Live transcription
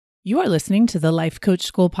You are listening to the Life Coach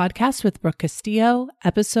School podcast with Brooke Castillo,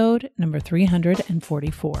 episode number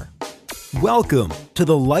 344. Welcome to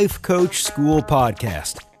the Life Coach School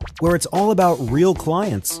podcast, where it's all about real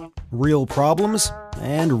clients, real problems,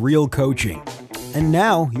 and real coaching. And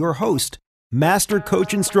now, your host, Master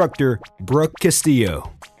Coach Instructor, Brooke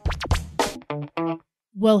Castillo.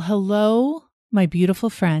 Well, hello, my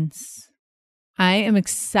beautiful friends. I am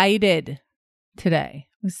excited today.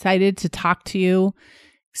 I'm excited to talk to you.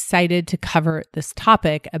 Excited to cover this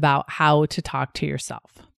topic about how to talk to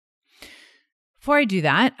yourself. Before I do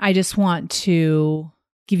that, I just want to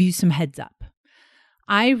give you some heads up.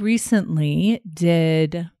 I recently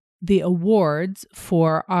did the awards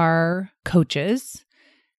for our coaches.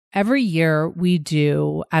 Every year we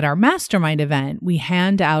do at our mastermind event, we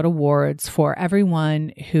hand out awards for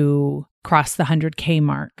everyone who crossed the 100K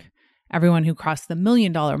mark, everyone who crossed the $1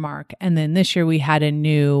 million mark. And then this year we had a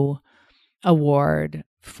new award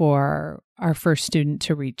for our first student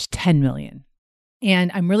to reach 10 million.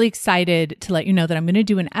 And I'm really excited to let you know that I'm going to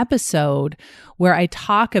do an episode where I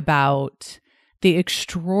talk about the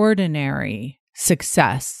extraordinary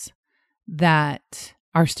success that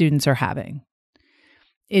our students are having.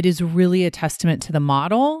 It is really a testament to the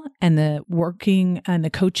model and the working and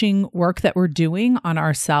the coaching work that we're doing on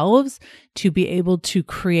ourselves to be able to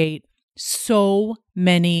create so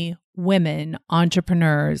many women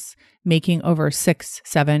entrepreneurs making over 6,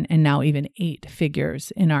 7, and now even 8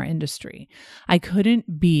 figures in our industry. I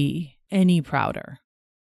couldn't be any prouder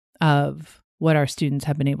of what our students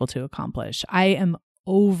have been able to accomplish. I am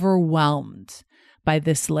overwhelmed by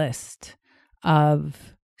this list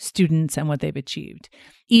of students and what they've achieved.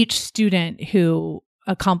 Each student who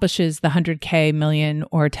accomplishes the 100K, million,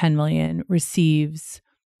 or 10 million receives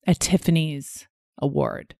a Tiffany's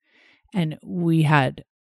award. And we had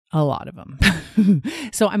a lot of them.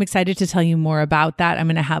 So I'm excited to tell you more about that. I'm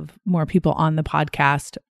going to have more people on the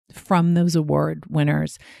podcast from those award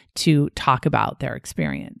winners to talk about their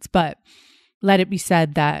experience. But let it be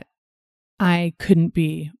said that I couldn't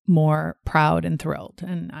be more proud and thrilled,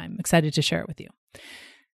 and I'm excited to share it with you.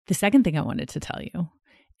 The second thing I wanted to tell you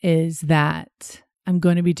is that I'm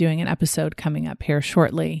going to be doing an episode coming up here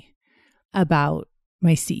shortly about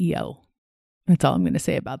my CEO. That's all I'm going to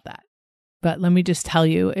say about that. But let me just tell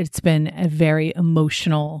you, it's been a very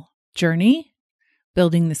emotional journey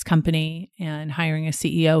building this company and hiring a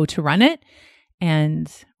CEO to run it.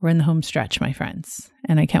 And we're in the home stretch, my friends.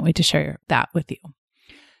 And I can't wait to share that with you.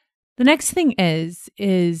 The next thing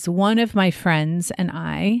is one of my friends and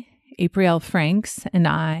I, April Franks, and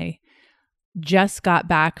I just got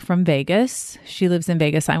back from Vegas. She lives in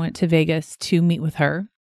Vegas. I went to Vegas to meet with her.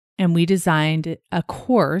 And we designed a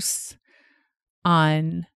course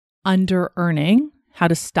on under-earning, how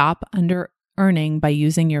to stop under-earning by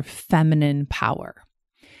using your feminine power.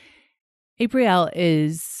 April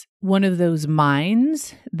is one of those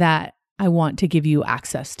minds that I want to give you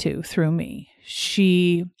access to through me.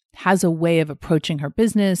 She has a way of approaching her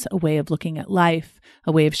business, a way of looking at life,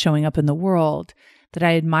 a way of showing up in the world that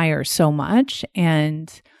I admire so much.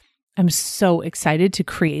 And I'm so excited to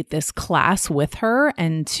create this class with her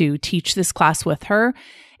and to teach this class with her.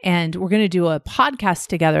 And we're going to do a podcast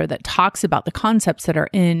together that talks about the concepts that are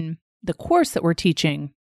in the course that we're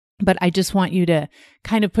teaching. But I just want you to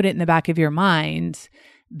kind of put it in the back of your mind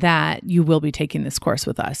that you will be taking this course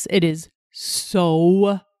with us. It is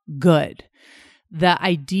so good. The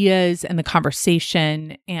ideas and the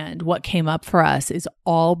conversation and what came up for us is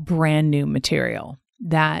all brand new material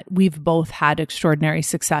that we've both had extraordinary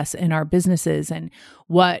success in our businesses. And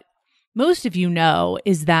what most of you know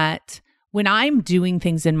is that when I'm doing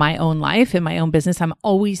things in my own life, in my own business, I'm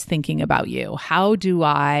always thinking about you. How do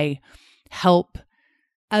I help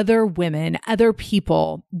other women, other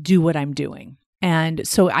people do what I'm doing? And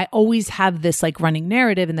so I always have this like running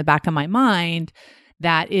narrative in the back of my mind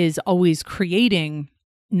that is always creating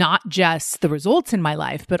not just the results in my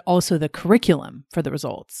life, but also the curriculum for the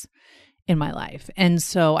results in my life. And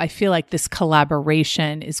so I feel like this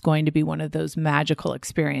collaboration is going to be one of those magical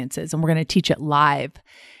experiences, and we're going to teach it live.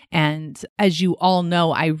 And as you all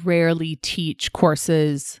know, I rarely teach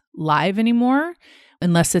courses live anymore,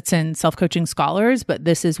 unless it's in Self-Coaching Scholars, but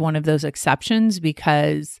this is one of those exceptions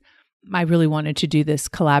because I really wanted to do this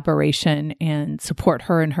collaboration and support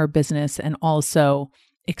her in her business and also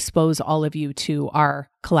expose all of you to our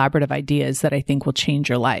collaborative ideas that I think will change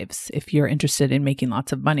your lives if you're interested in making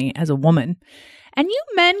lots of money as a woman. And you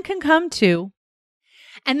men can come too.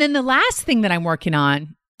 And then the last thing that I'm working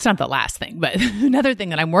on, it's not the last thing, but another thing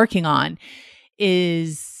that I'm working on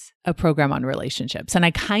is a program on relationships. And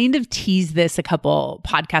I kind of teased this a couple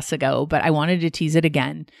podcasts ago, but I wanted to tease it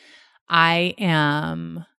again. I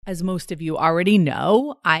am As most of you already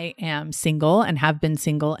know, I am single and have been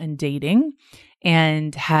single and dating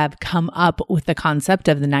and have come up with the concept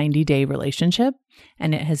of the 90-day relationship.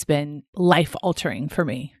 And it has been life-altering for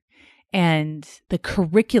me. And the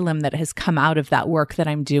curriculum that has come out of that work that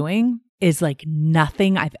I'm doing is like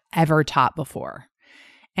nothing I've ever taught before.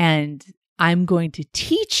 And I'm going to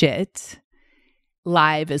teach it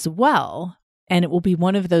live as well. And it will be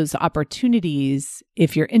one of those opportunities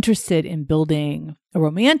if you're interested in building a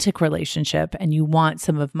romantic relationship and you want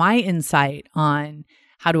some of my insight on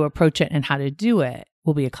how to approach it and how to do it,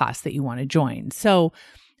 will be a class that you want to join. So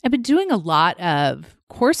I've been doing a lot of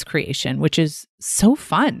course creation, which is so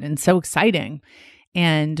fun and so exciting.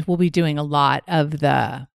 And we'll be doing a lot of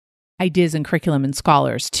the ideas and curriculum and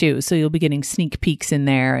scholars too. So you'll be getting sneak peeks in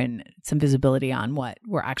there and some visibility on what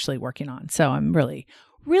we're actually working on. So I'm really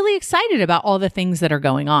excited about all the things that are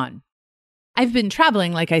going on. I've been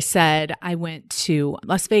traveling, like I said. I went to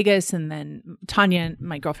Las Vegas, and then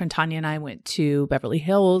my girlfriend Tanya and I went to Beverly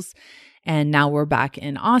Hills, and now we're back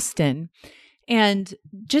in Austin. And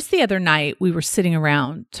just the other night, we were sitting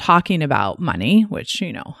around talking about money, which,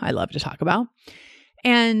 I love to talk about.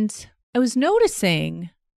 And I was noticing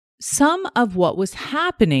some of what was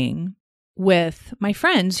happening with my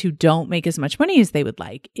friends who don't make as much money as they would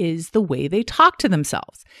like is the way they talk to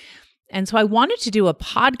themselves. And so I wanted to do a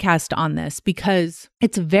podcast on this because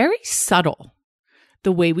it's very subtle,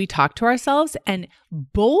 the way we talk to ourselves. And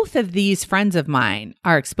both of these friends of mine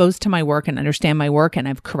are exposed to my work and understand my work, and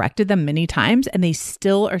I've corrected them many times, and they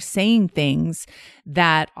still are saying things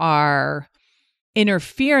that are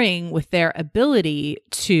interfering with their ability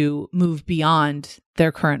to move beyond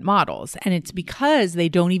their current models. And it's because they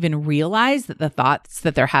don't even realize that the thoughts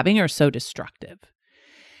that they're having are so destructive.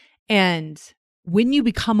 And when you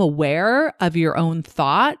become aware of your own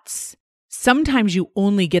thoughts, sometimes you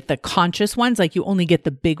only get the conscious ones, like you only get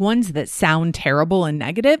the big ones that sound terrible and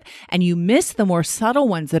negative, and you miss the more subtle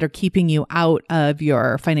ones that are keeping you out of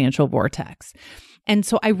your financial vortex. And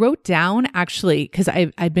so I wrote down, actually, because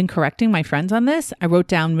I've been correcting my friends on this, I wrote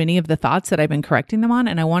down many of the thoughts that I've been correcting them on,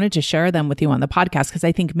 and I wanted to share them with you on the podcast because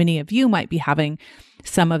I think many of you might be having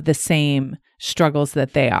some of the same struggles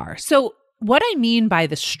that they are. So what I mean by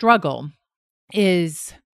the struggle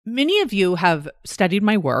is many of you have studied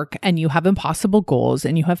my work and you have impossible goals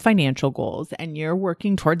and you have financial goals and you're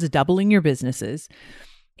working towards doubling your businesses.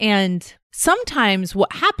 And sometimes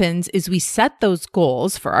what happens is we set those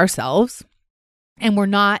goals for ourselves and we're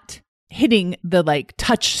not hitting the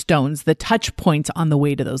touchstones, the touch points on the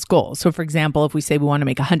way to those goals. So for example, if we say we want to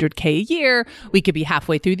make 100K a year, we could be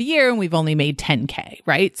halfway through the year and we've only made 10K,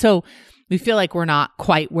 right? So we feel like we're not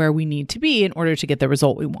quite where we need to be in order to get the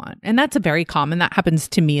result we want. And that's a very common, that happens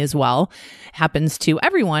to me as well. It happens to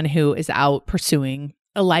everyone who is out pursuing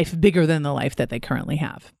a life bigger than the life that they currently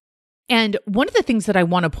have. And one of the things that I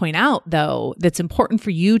want to point out, though, that's important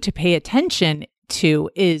for you to pay attention to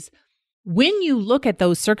is when you look at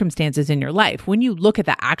those circumstances in your life, when you look at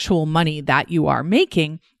the actual money that you are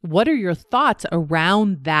making, what are your thoughts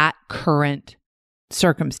around that current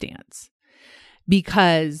circumstance?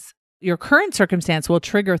 Because your current circumstance will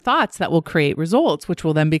trigger thoughts that will create results, which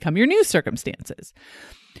will then become your new circumstances.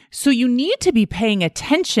 So you need to be paying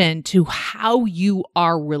attention to how you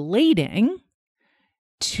are relating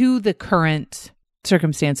to the current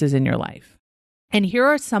circumstances in your life. And here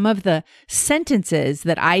are some of the sentences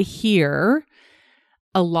that I hear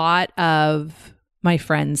a lot of my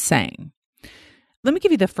friends saying. Let me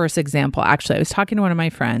give you the first example. Actually, I was talking to one of my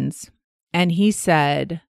friends and he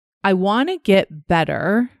said, I want to get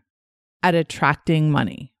better at attracting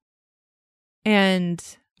money. And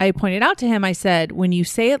I pointed out to him, I said, when you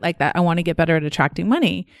say it like that, I want to get better at attracting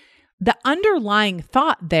money, the underlying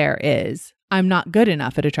thought there is, I'm not good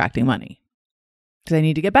enough at attracting money because I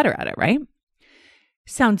need to get better at it, right?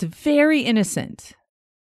 Sounds very innocent.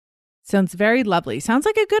 Sounds very lovely. Sounds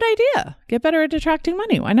like a good idea. Get better at attracting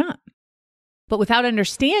money. Why not? But without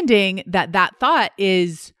understanding that that thought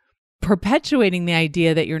is perpetuating the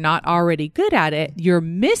idea that you're not already good at it, you're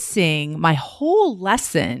missing my whole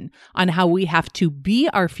lesson on how we have to be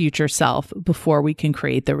our future self before we can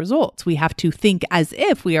create the results. We have to think as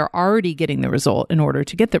if we are already getting the result in order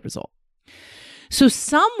to get the result. So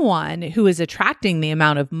someone who is attracting the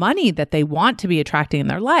amount of money that they want to be attracting in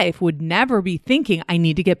their life would never be thinking, I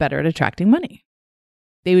need to get better at attracting money.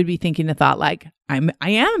 They would be thinking a thought like, I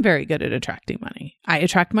am very good at attracting money. I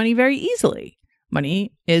attract money very easily.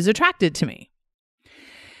 Money is attracted to me.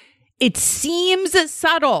 It seems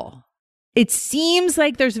subtle. It seems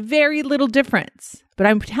like there's very little difference, but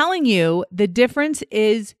I'm telling you, the difference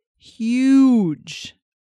is huge.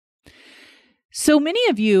 So many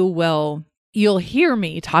of you will you'll hear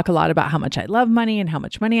me talk a lot about how much I love money and how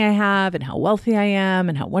much money I have and how wealthy I am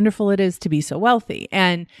and how wonderful it is to be so wealthy.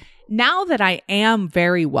 And now that I am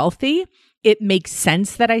very wealthy, it makes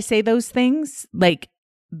sense that I say those things. Like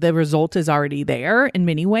the result is already there in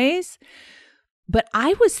many ways. But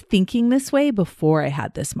I was thinking this way before I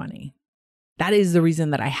had this money. That is the reason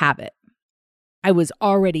that I have it. I was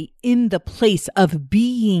already in the place of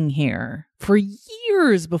being here for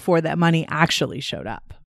years before that money actually showed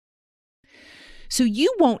up. So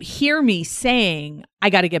you won't hear me saying, I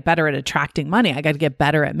got to get better at attracting money. I got to get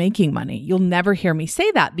better at making money. You'll never hear me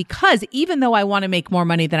say that because even though I want to make more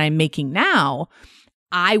money than I'm making now,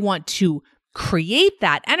 I want to create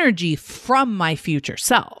that energy from my future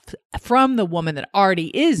self, from the woman that already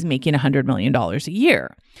is making $100 million a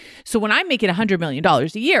year. So when I'm making $100 million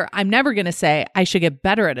a year, I'm never going to say I should get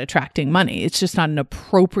better at attracting money. It's just not an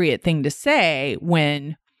appropriate thing to say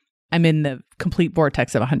when I'm in the complete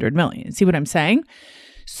vortex of 100 million. See what I'm saying?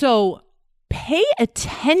 So pay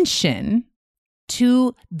attention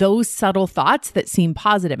to those subtle thoughts that seem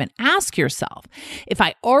positive and ask yourself, if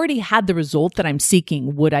I already had the result that I'm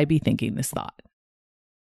seeking, would I be thinking this thought?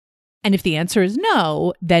 And if the answer is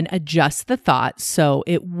no, then adjust the thought so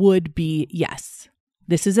it would be yes.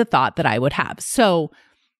 This is a thought that I would have. So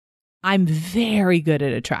I'm very good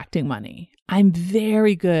at attracting money. I'm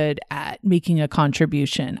very good at making a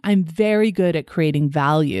contribution. I'm very good at creating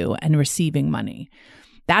value and receiving money.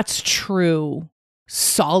 That's true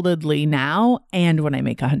solidly now and when I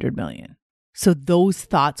make 100 million. So those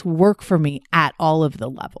thoughts work for me at all of the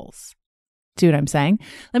levels. See what I'm saying?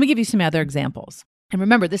 Let me give you some other examples. And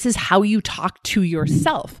remember, this is how you talk to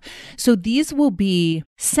yourself. So these will be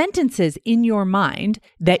sentences in your mind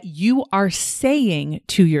that you are saying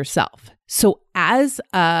to yourself. So as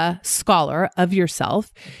a scholar of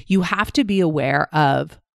yourself, you have to be aware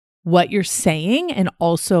of what you're saying and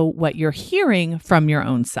also what you're hearing from your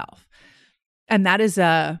own self. And that is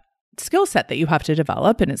a skill set that you have to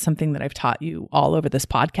develop. And it's something that I've taught you all over this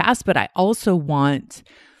podcast. But I also want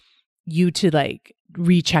you to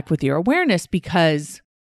recheck with your awareness, because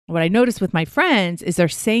what I notice with my friends is they're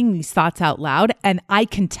saying these thoughts out loud. And I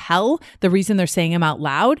can tell the reason they're saying them out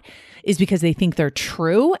loud is because they think they're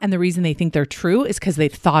true. And the reason they think they're true is because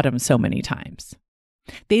they've thought them so many times.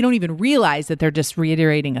 They don't even realize that they're just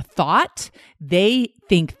reiterating a thought. They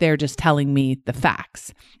think they're just telling me the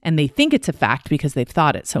facts. And they think it's a fact because they've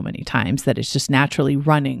thought it so many times that it's just naturally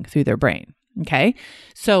running through their brain. Okay.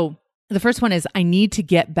 So the first one is I need to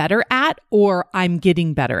get better at, or I'm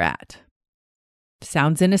getting better at.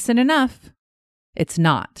 Sounds innocent enough. It's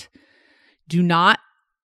not. Do not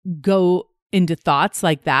go into thoughts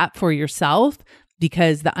like that for yourself,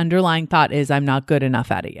 because the underlying thought is I'm not good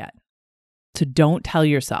enough at it yet. So don't tell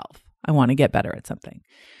yourself, I want to get better at something.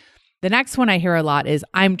 The next one I hear a lot is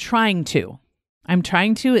I'm trying to. I'm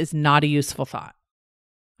trying to is not a useful thought.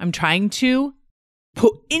 I'm trying to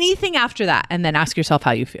put anything after that and then ask yourself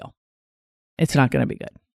how you feel. It's not going to be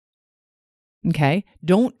good. Okay?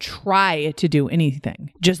 Don't try to do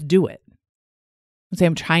anything. Just do it. Say,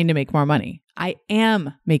 I'm trying to make more money. I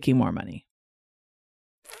am making more money.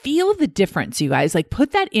 Feel the difference, you guys.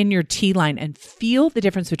 Put that in your T line and feel the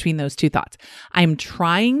difference between those two thoughts. I'm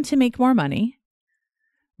trying to make more money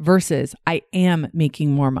versus I am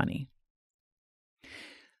making more money.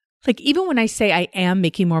 Even when I say I am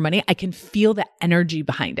making more money, I can feel the energy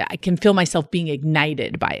behind it. I can feel myself being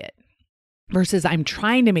ignited by it. Versus I'm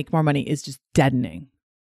trying to make more money is just deadening.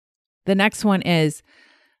 The next one is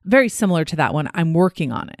very similar to that one. I'm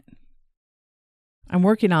working on it. I'm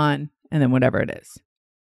working on, and then whatever it is.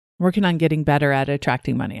 I'm working on getting better at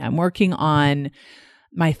attracting money. I'm working on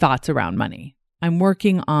my thoughts around money. I'm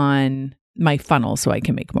working on my funnel so I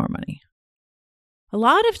can make more money. A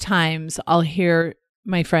lot of times I'll hear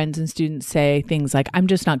my friends and students say things like, I'm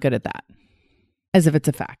just not good at that, as if it's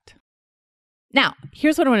a fact. Now,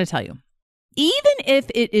 here's what I want to tell you. Even if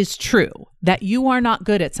it is true that you are not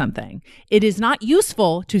good at something, it is not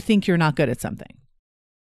useful to think you're not good at something.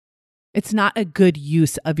 It's not a good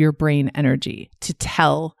use of your brain energy to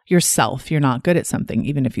tell yourself you're not good at something,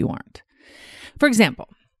 even if you aren't. For example,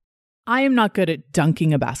 I am not good at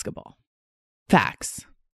dunking a basketball. Facts.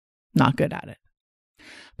 Not good at it.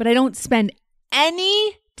 But I don't spend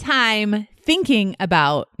any time thinking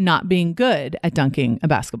about not being good at dunking a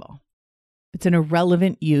basketball. It's an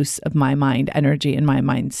irrelevant use of my mind energy and my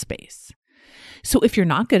mind space. So if you're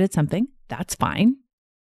not good at something, that's fine.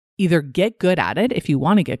 Either get good at it if you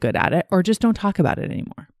want to get good at it, or just don't talk about it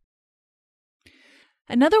anymore.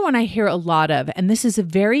 Another one I hear a lot of, and this is a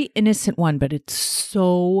very innocent one, but it's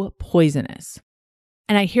so poisonous.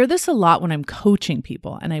 And I hear this a lot when I'm coaching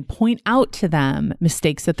people and I point out to them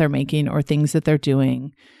mistakes that they're making or things that they're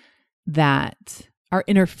doing that are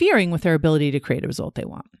interfering with their ability to create a result they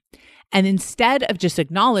want. And instead of just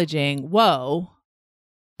acknowledging, whoa,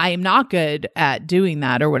 I am not good at doing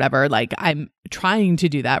that or whatever, like I'm trying to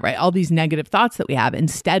do that, right? All these negative thoughts that we have,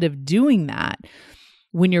 instead of doing that,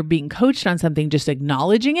 when you're being coached on something, just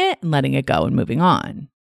acknowledging it and letting it go and moving on.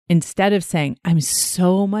 Instead of saying, I'm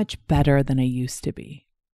so much better than I used to be.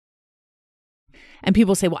 And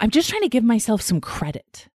people say, well, I'm just trying to give myself some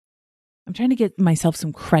credit. I'm trying to give myself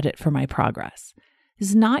some credit for my progress. This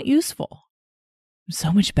is not useful. I'm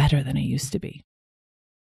so much better than I used to be.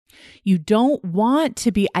 You don't want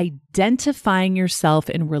to be identifying yourself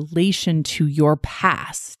in relation to your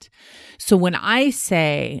past. So when I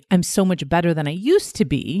say I'm so much better than I used to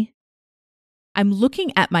be, I'm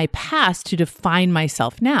looking at my past to define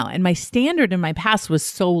myself now. And my standard in my past was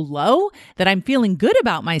so low that I'm feeling good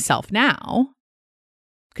about myself now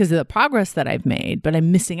because of the progress that I've made, but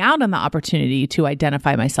I'm missing out on the opportunity to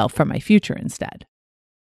identify myself for my future instead.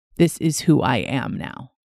 This is who I am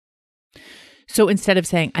now. So instead of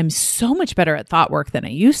saying, I'm so much better at thought work than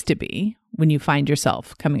I used to be, when you find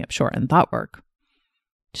yourself coming up short in thought work,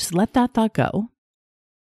 just let that thought go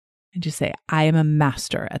and just say, I am a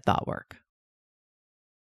master at thought work.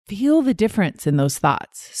 Feel the difference in those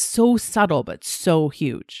thoughts. So subtle, but so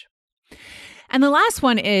huge. And the last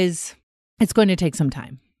one is, it's going to take some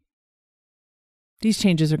time. These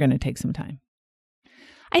changes are going to take some time.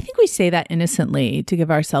 I think we say that innocently to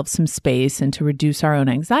give ourselves some space and to reduce our own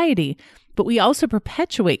anxiety, but we also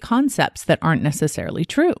perpetuate concepts that aren't necessarily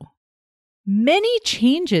true. Many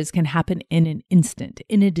changes can happen in an instant,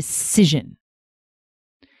 in a decision.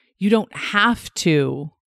 You don't have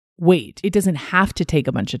to wait. It doesn't have to take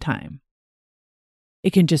a bunch of time.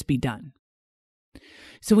 It can just be done.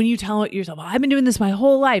 So when you tell yourself, well, I've been doing this my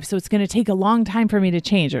whole life, so it's going to take a long time for me to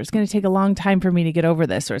change, or it's going to take a long time for me to get over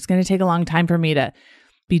this, or it's going to take a long time for me to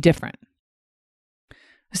be different. I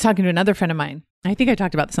was talking to another friend of mine. I think I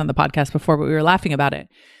talked about this on the podcast before, but we were laughing about it.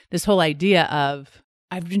 This whole idea of,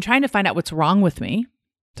 I've been trying to find out what's wrong with me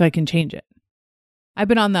so I can change it. I've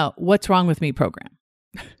been on the What's Wrong With Me program.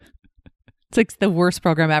 It's like the worst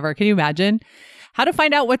program ever. Can you imagine? How to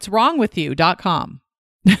find out what's wrong with you.com.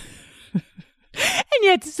 And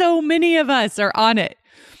yet so many of us are on it.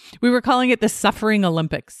 We were calling it the Suffering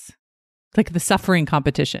Olympics. It's like the suffering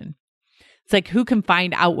competition. It's like who can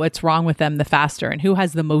find out what's wrong with them the faster and who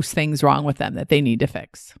has the most things wrong with them that they need to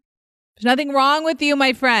fix. There's nothing wrong with you,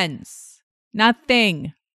 my friends.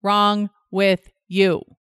 Nothing wrong with you.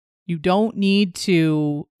 You don't need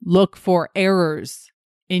to look for errors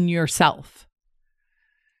in yourself.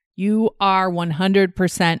 You are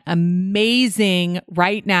 100% amazing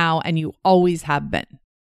right now, and you always have been.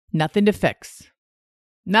 Nothing to fix.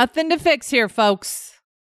 Nothing to fix here, folks.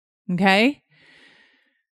 Okay?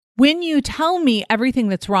 When you tell me everything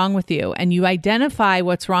that's wrong with you and you identify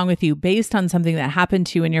what's wrong with you based on something that happened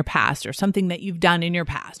to you in your past or something that you've done in your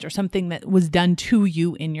past or something that was done to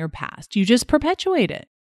you in your past, you just perpetuate it.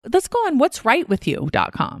 Let's go on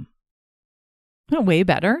what'srightwithyou.com. Isn't it way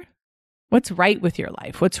better? What's right with your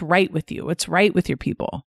life? What's right with you? What's right with your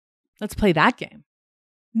people? Let's play that game.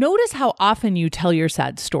 Notice how often you tell your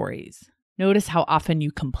sad stories. Notice how often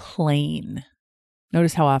you complain.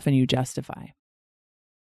 Notice how often you justify.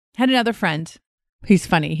 Had another friend. He's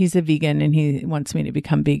funny. He's a vegan and he wants me to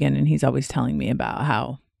become vegan. And he's always telling me about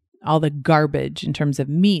how all the garbage in terms of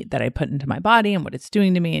meat that I put into my body and what it's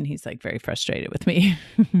doing to me. And he's like very frustrated with me.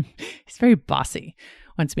 He's very bossy,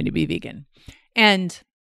 wants me to be vegan. And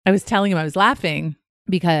I was telling him, I was laughing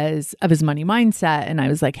because of his money mindset. And I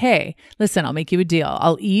was like, hey, listen, I'll make you a deal.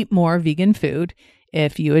 I'll eat more vegan food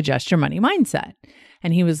if you adjust your money mindset.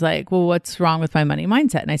 And he was like, well, what's wrong with my money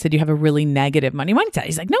mindset? And I said, you have a really negative money mindset.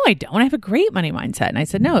 He's like, no, I don't. I have a great money mindset. And I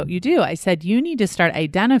said, no, you do. I said, you need to start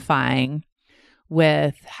identifying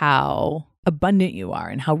with how abundant you are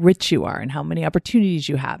and how rich you are and how many opportunities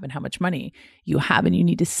you have and how much money you have. And you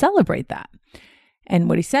need to celebrate that. And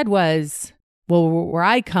what he said was, well, where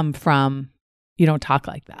I come from, you don't talk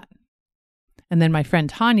like that. And then my friend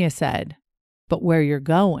Tanya said, but where you're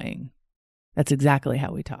going, that's exactly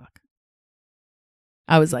how we talk.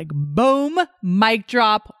 I was like, boom, mic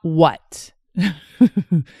drop, what?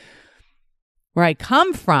 Where I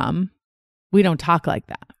come from, we don't talk like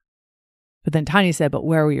that. But then Tanya said, but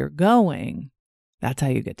where you're going, that's how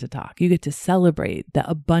you get to talk. You get to celebrate the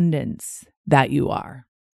abundance that you are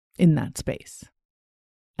in that space.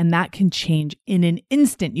 And that can change in an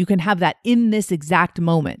instant. You can have that in this exact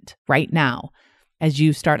moment right now as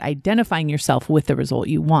you start identifying yourself with the result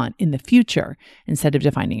you want in the future instead of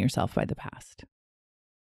defining yourself by the past.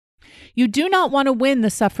 You do not want to win the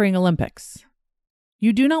suffering Olympics.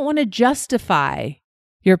 You do not want to justify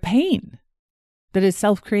your pain that is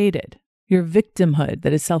self-created, your victimhood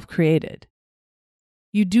that is self-created.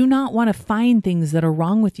 You do not want to find things that are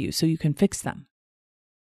wrong with you so you can fix them.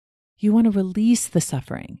 You want to release the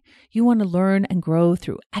suffering. You want to learn and grow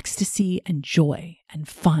through ecstasy and joy and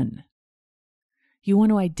fun. You want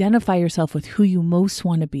to identify yourself with who you most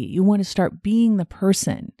want to be. You want to start being the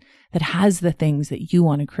person that has the things that you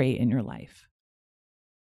want to create in your life.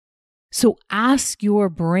 So ask your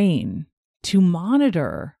brain to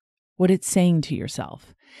monitor what it's saying to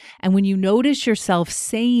yourself. And when you notice yourself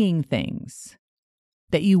saying things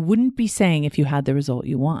that you wouldn't be saying if you had the result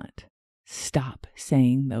you want, stop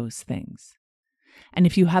saying those things. And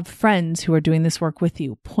if you have friends who are doing this work with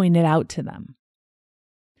you, point it out to them.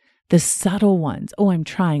 The subtle ones, oh, I'm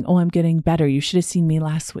trying, oh, I'm getting better, you should have seen me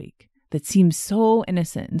last week, that seems so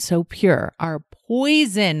innocent and so pure, are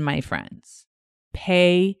poison, my friends.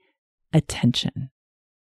 Pay attention.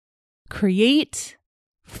 Create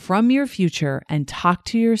from your future and talk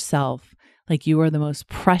to yourself like you are the most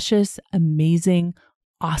precious, amazing,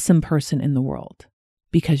 awesome person in the world,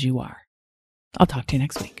 because you are. I'll talk to you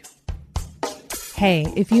next week. Hey,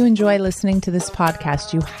 if you enjoy listening to this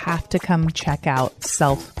podcast, you have to come check out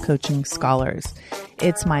Self-Coaching Scholars.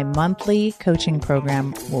 It's my monthly coaching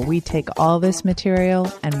program where we take all this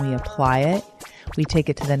material and we apply it. We take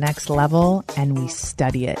it to the next level and we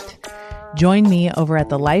study it. Join me over at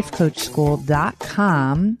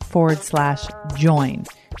thelifecoachschool.com/join.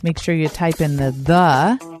 Make sure you type in the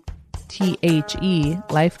THE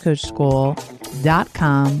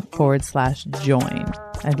lifecoachschool.com/join.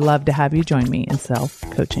 I'd love to have you join me in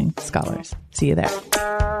Self-Coaching Scholars. See you there.